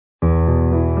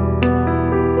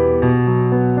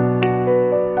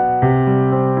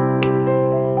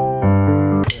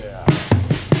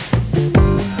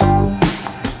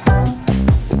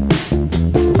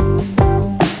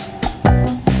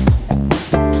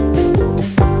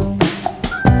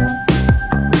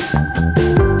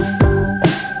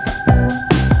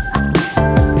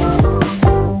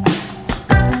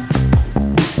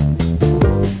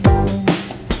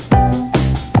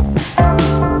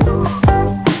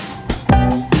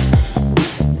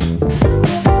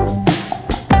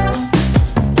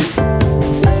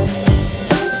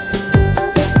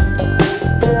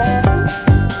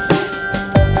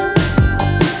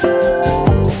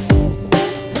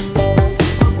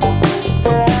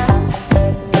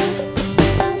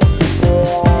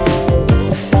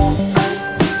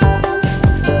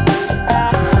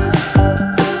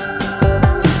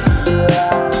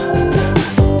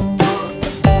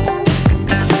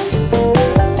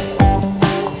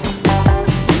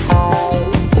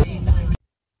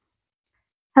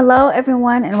Hello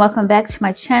everyone, and welcome back to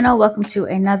my channel. Welcome to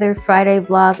another Friday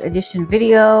vlog edition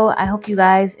video. I hope you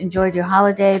guys enjoyed your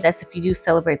holiday. That's if you do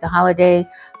celebrate the holiday.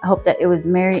 I hope that it was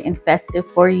merry and festive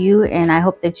for you, and I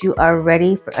hope that you are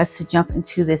ready for us to jump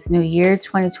into this new year.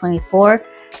 2024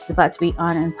 It's about to be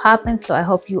on and popping, so I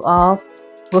hope you all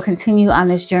will continue on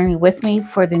this journey with me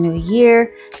for the new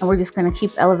year, and we're just going to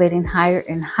keep elevating higher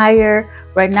and higher.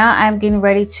 Right now I'm getting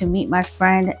ready to meet my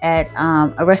friend at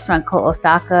a restaurant called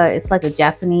Osaka. It's like a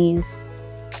Japanese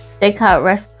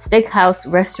steakhouse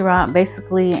restaurant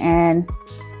basically, and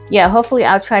yeah, hopefully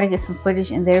I'll try to get some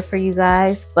footage in there for you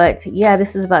guys. But yeah,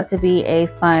 this is about to be a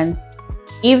fun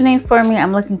evening for me.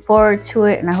 I'm looking forward to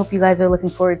it, and I hope you guys are looking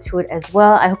forward to it as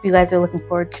well. I hope you guys are looking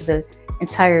forward to the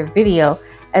entire video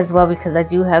as well, because I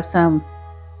do have some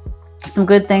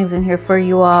good things in here for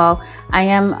you all. I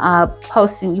am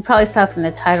posting, you probably saw from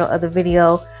the title of the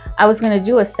video, I was going to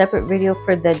do a separate video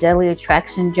for the Deadly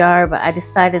Attraction jar, but I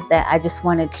decided that I just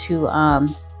wanted to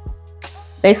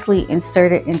basically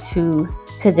insert it into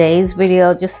today's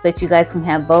video, just so that you guys can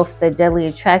have both the Deadly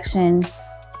Attraction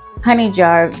honey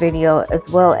jar video as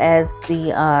well as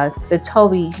the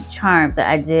Toby charm that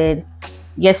I did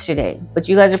yesterday. But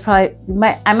you guys are probably,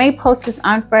 I may post this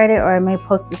on Friday, or I may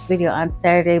post this video on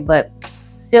Saturday, but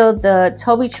still the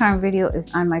Toby charm video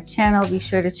is on my channel. Be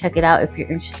sure to check it out if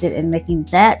you're interested in making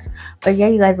that. But yeah,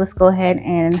 you guys, let's go ahead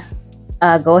and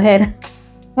well,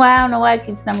 I don't know why I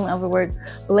keep stumbling over words,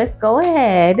 but let's go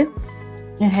ahead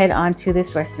and head on to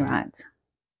this restaurant.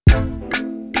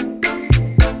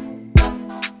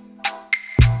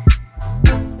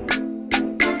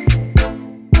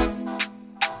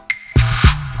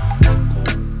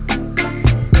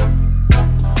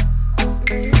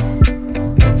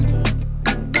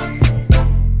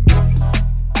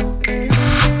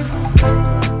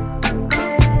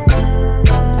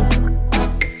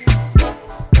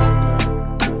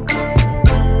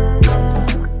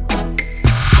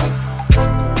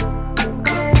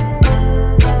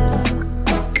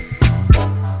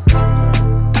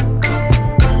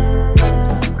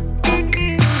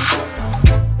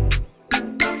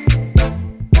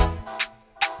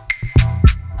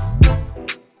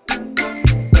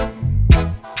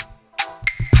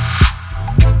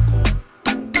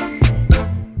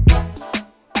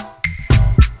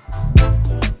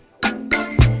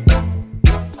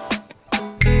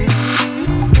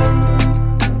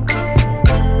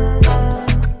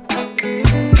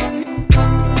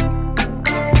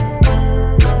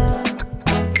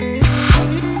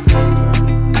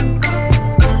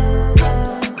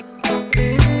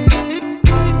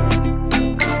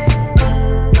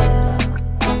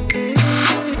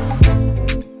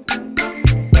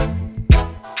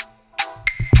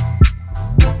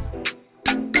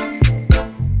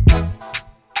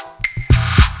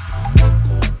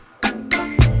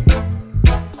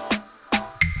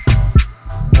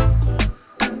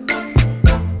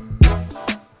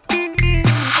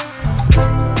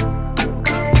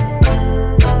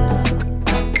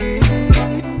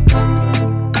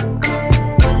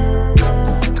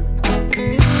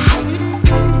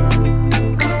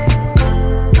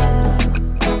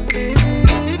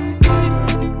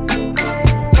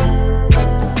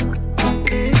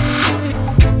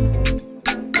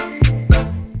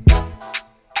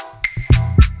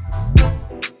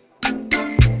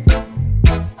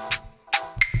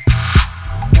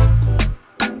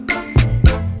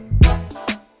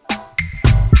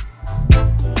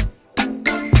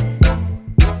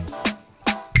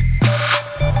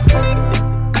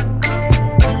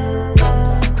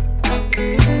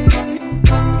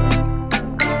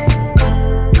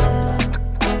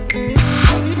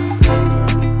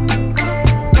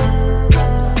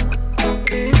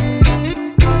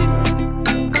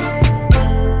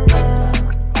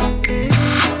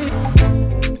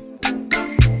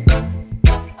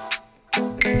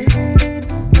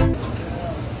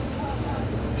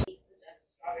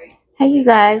 Hey you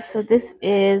guys, so this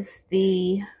is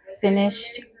the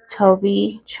finished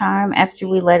Toby charm after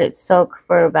we let it soak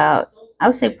for about, I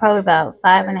would say probably about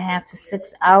 5.5 to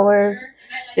 6 hours.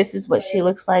 This is what she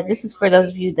looks like. This is for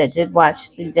those of you that did watch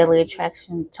the Deadly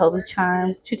Attraction Toby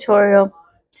charm tutorial.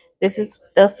 This is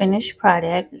the finished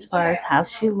product as far as how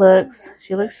she looks.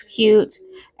 She looks cute,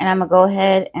 and I'm gonna go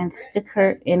ahead and stick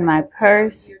her in my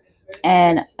purse.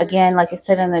 And again, like I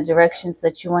said in the directions,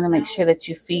 that you want to make sure that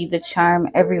you feed the charm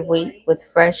every week with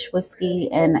fresh whiskey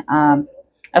and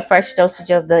a fresh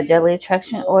dosage of the Deadly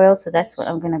Attraction oil. So that's what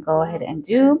I'm going to go ahead and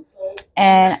do.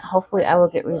 And hopefully I will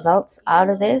get results out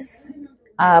of this.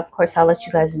 Of course, I'll let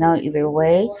you guys know either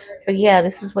way. But yeah,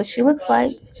 this is what she looks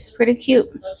like. She's pretty cute.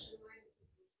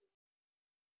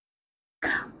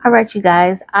 All right, you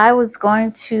guys, I was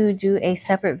going to do a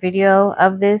separate video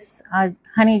of this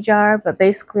honey jar, but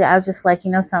basically I was just like,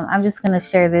 you know, I'm just going to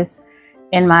share this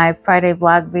in my Friday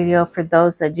vlog video for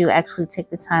those that do actually take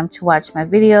the time to watch my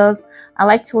videos. I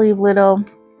like to leave little,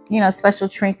 you know, special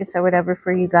trinkets or whatever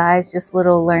for you guys, just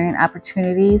little learning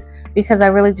opportunities, because I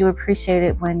really do appreciate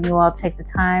it when you all take the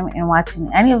time in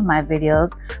watching any of my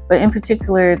videos, but in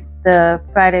particular the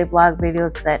Friday vlog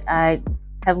videos that I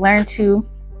have learned to,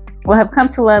 well, have come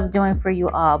to love doing for you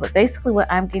all. But basically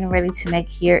what I'm getting ready to make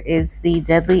here is the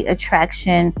Deadly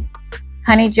Attraction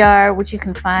honey jar, which you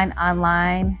can find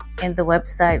online in the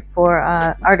website for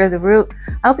Art of the Root.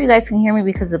 I hope you guys can hear me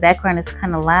because the background is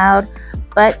kind of loud,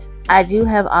 but I do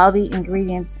have all the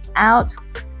ingredients out,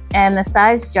 and the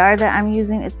size jar that I'm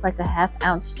using, it's like a 1/2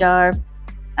 ounce jar.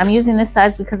 I'm using this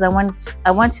size because I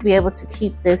want to be able to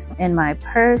keep this in my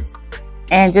purse,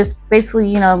 and just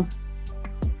basically, you know,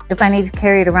 if I need to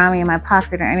carry it around me in my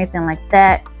pocket or anything like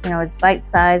that, you know, it's bite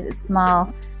size, it's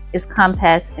small, it's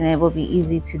compact, and it will be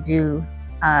easy to do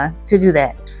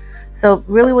that. So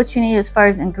really what you need as far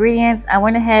as ingredients, I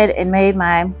went ahead and made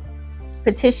my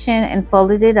petition and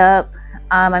folded it up.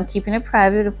 I'm keeping it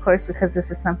private, of course, because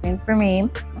this is something for me.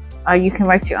 You can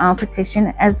write your own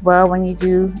petition as well when you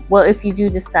do, well, if you do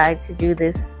decide to do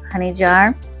this honey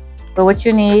jar. But what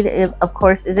you need, of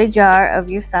course, is a jar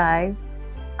of your size.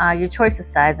 Your choice of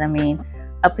size, I mean.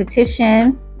 A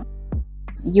petition.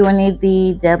 You will need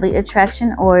the Deadly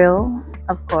Attraction oil,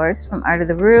 of course, from Art of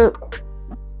the Root.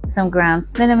 Some ground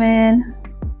cinnamon.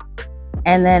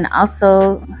 And then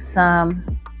also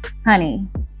some honey.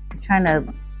 I'm trying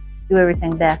to do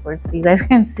everything backwards so you guys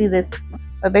can see this.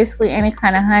 But basically any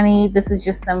kind of honey. This is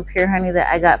just some pure honey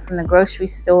that I got from the grocery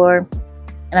store.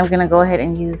 And I'm going to go ahead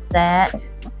and use that.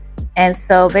 And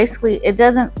so basically it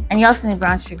doesn't, and you also need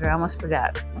brown sugar, I almost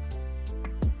forgot.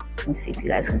 Let me see if you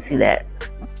guys can see that.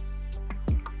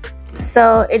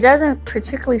 So it doesn't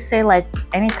particularly say like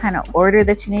any kind of order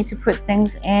that you need to put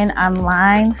things in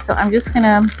online. So I'm just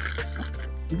gonna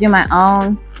do my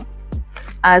own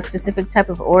specific type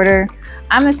of order.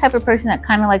 I'm the type of person that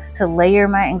kind of likes to layer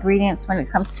my ingredients when it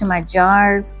comes to my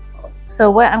jars.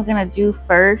 So what I'm gonna do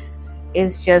first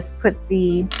is just put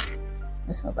the,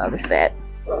 let's move out this bag.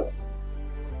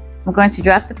 I'm going to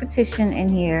drop the petition in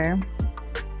here.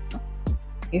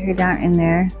 Get her down in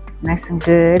there, nice and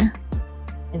good,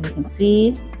 as you can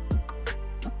see.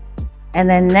 And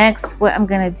then next, what I'm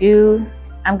gonna do,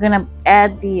 I'm gonna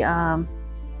add the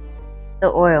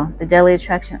oil, the Deadly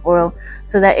Attraction oil,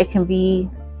 so that it can be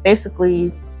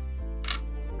basically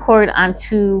poured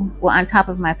onto, well, on top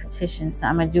of my petition. So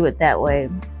I'm gonna do it that way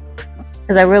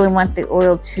because I really want the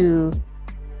oil to,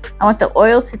 I want the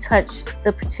oil to touch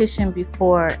the petition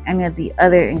before any of the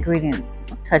other ingredients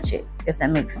touch it, if that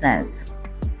makes sense.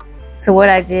 So what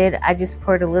I did, I just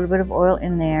poured a little bit of oil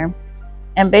in there.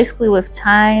 And basically with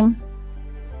time,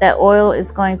 that oil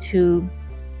is going to,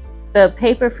 the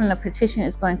paper from the petition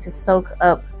is going to soak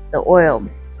up the oil,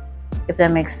 if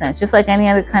that makes sense. Just like any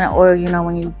other kind of oil, you know,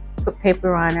 when you put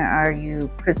paper on it or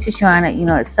you put tissue on it, you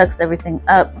know, it sucks everything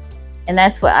up. And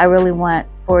that's what I really want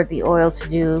for the oil to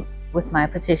do with my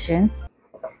petition.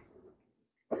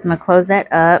 So I'm gonna close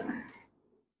that up.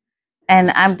 And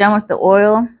I'm done with the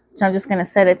oil. So I'm just going to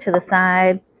set it to the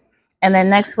side. And then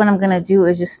next what I'm going to do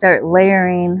is just start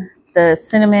layering the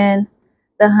cinnamon,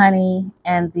 the honey,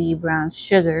 and the brown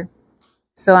sugar.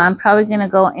 So I'm probably going to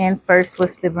go in first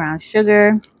with the brown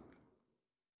sugar.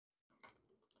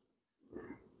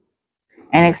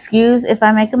 And excuse if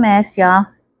I make a mess, y'all,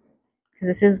 because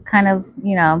this is kind of,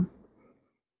 you know,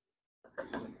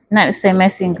 not to say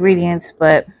messy ingredients,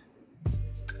 but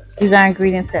these are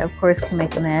ingredients that of course can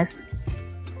make a mess.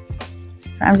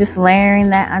 So I'm just layering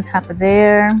that on top of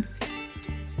there.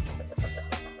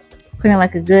 Putting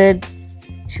like a good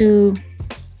two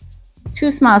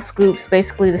small scoops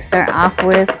basically to start off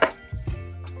with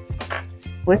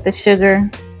the sugar.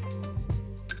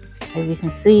 As you can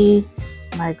see,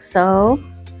 like so.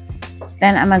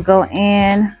 Then I'm gonna go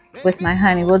in with my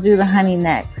honey. We'll do the honey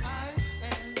next.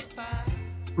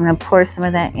 I'm gonna pour some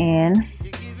of that in.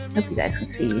 Hope you guys can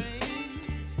see.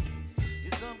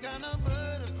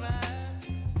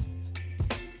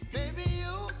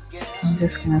 I'm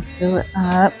just gonna fill it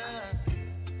up.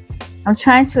 I'm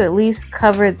trying to at least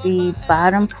cover the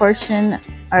bottom portion,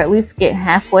 or at least get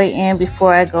halfway in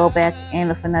before I go back in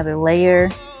with another layer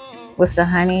with the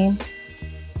honey.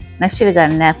 And I should have got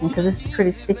a napkin because this is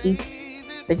pretty sticky.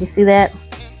 But you see that?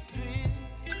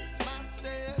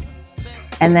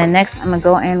 And then next I'm gonna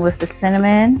go in with the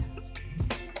cinnamon.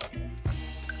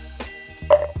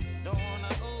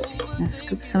 And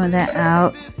scoop some of that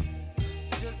out.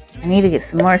 I need to get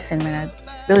some more cinnamon.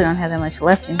 really don't have that much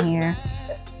left in here.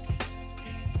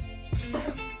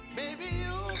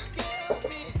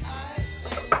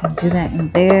 Do that in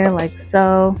there like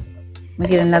so. Let me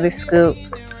get another scoop.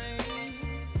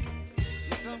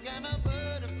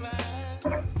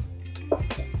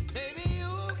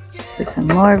 Put some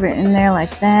more of it in there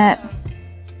like that.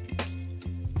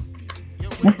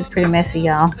 This is pretty messy,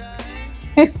 y'all.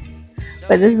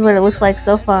 But this is what it looks like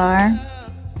so far.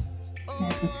 You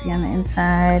guys can see on the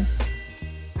inside.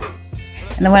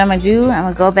 And then what I'm gonna do, I'm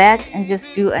gonna go back and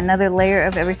just do another layer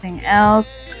of everything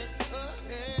else.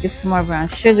 Get some more brown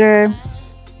sugar.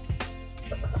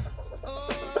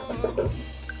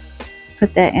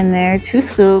 Put that in there, 2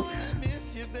 scoops.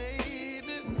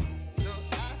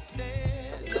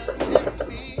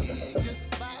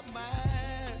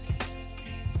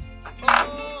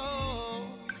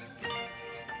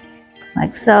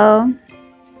 Like so.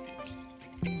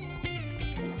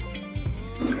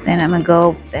 Then I'm gonna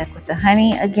go back with the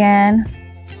honey again.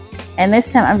 And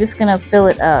this time I'm just gonna fill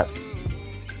it up.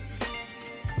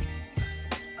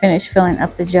 Finish filling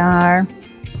up the jar.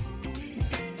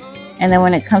 And then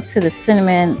when it comes to the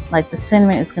cinnamon, like the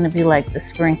cinnamon is gonna be like the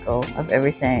sprinkle of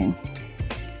everything.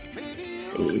 Let's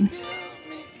see.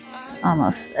 It's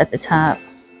almost at the top.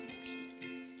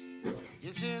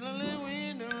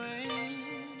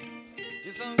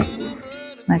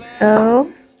 Like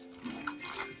so.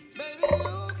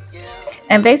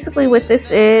 And basically what this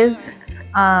is,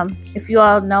 if you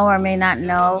all know or may not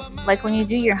know, like when you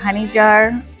do your honey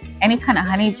jar, any kind of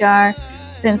honey jar,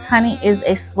 since honey is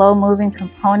a slow moving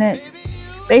component,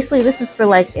 basically this is for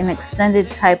like an extended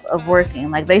type of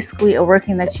working, like basically a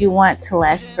working that you want to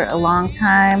last for a long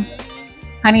time.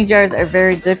 Honey jars are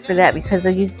very good for that because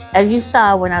as you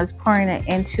saw when I was pouring it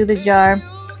into the jar,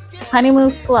 honey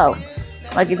moves slow.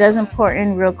 Like it doesn't pour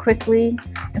in real quickly,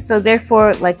 and so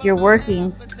therefore like your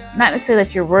workings, not to say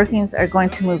that your workings are going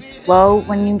to move slow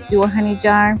when you do a honey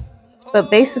jar, but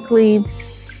basically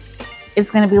it's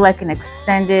going to be like an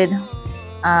extended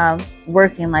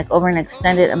working, like over an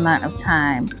extended amount of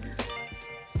time.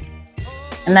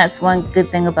 And that's one good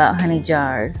thing about honey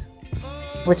jars,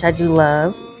 which I do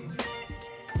love.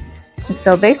 And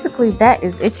so basically that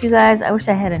is it, you guys. I wish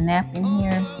I had a napkin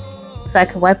here so I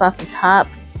could wipe off the top.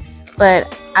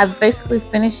 But I've basically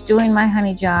finished doing my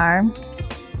honey jar.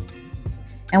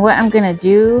 And what I'm gonna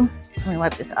do, let me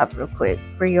wipe this off real quick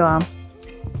for y'all.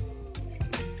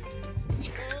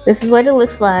 This is what it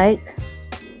looks like.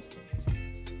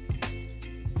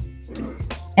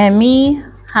 And me,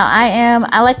 how I am,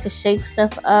 I like to shake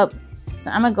stuff up. So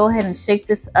I'm gonna go ahead and shake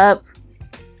this up.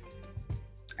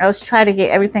 I was trying to get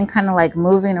everything kind of like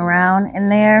moving around in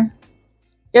there,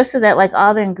 just so that like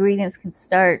all the ingredients can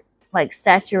start like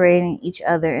saturating each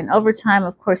other. And over time,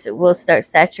 of course, it will start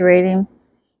saturating.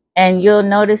 And you'll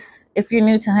notice, if you're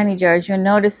new to honey jars, you'll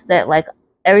notice that like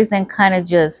everything kind of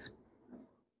just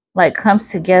like comes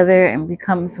together and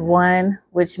becomes one,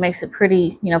 which makes it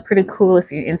pretty, you know, pretty cool if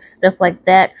you're into stuff like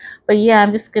that. But yeah,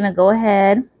 I'm just gonna go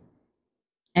ahead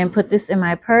and put this in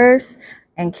my purse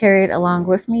and carry it along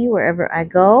with me wherever I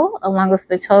go, along with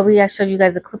the Toby. I showed you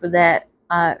guys a clip of that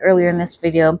earlier in this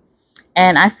video.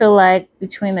 And I feel like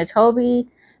between the Toby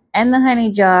and the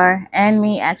honey jar and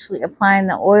me actually applying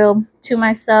the oil to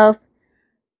myself,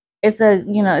 it's a,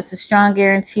 you know, it's a strong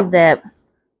guarantee that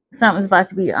something's about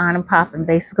to be on and popping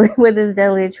basically with this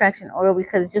Deadly Attraction oil,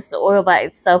 because just the oil by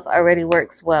itself already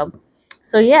works well.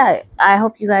 So yeah, I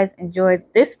hope you guys enjoyed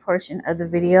this portion of the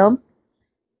video.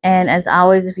 And as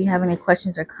always, if you have any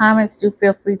questions or comments, do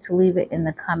feel free to leave it in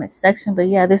the comment section. But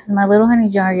yeah, this is my little honey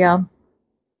jar, y'all.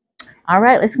 All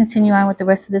right, let's continue on with the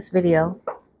rest of this video.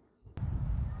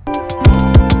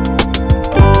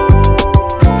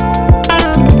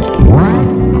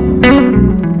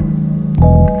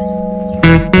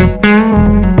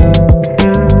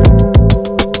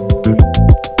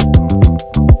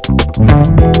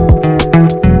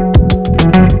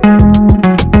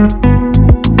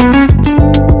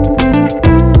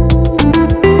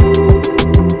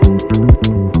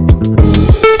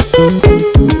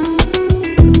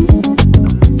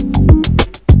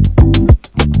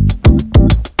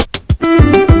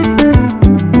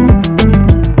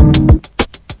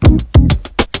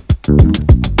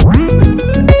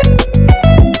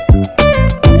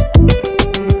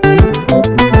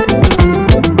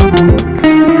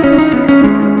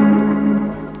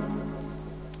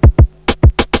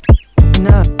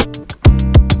 No.